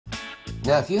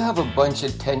Now, if you have a bunch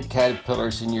of tent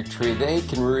caterpillars in your tree, they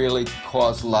can really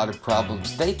cause a lot of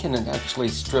problems. They can actually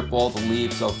strip all the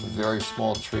leaves off a very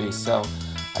small tree. So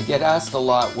I get asked a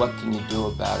lot, what can you do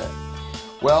about it?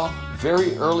 Well,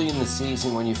 very early in the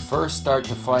season, when you first start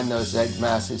to find those egg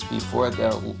masses before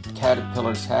the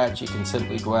caterpillars hatch, you can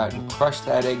simply go out and crush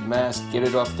that egg mass, get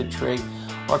it off the tree.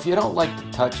 Or if you don't like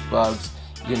to touch bugs,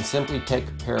 you can simply take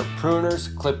a pair of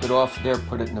pruners, clip it off there,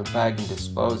 put it in a bag and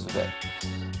dispose of it.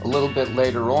 A little bit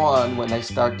later on, when they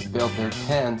start to build their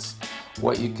tents,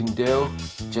 what you can do,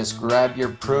 just grab your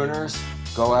pruners,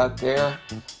 go out there,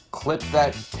 clip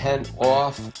that tent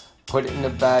off, put it in a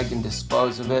bag and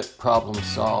dispose of it, problem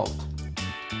solved.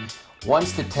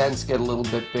 Once the tents get a little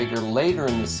bit bigger later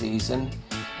in the season,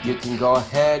 you can go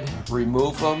ahead,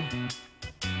 remove them,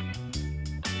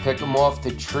 pick them off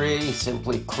the tree,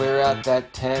 simply clear out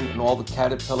that tent and all the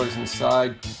caterpillars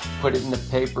inside, put it in a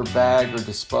paper bag or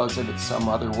dispose of it some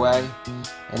other way,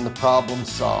 and the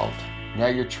problem's solved. Now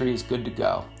your tree is good to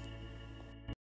go.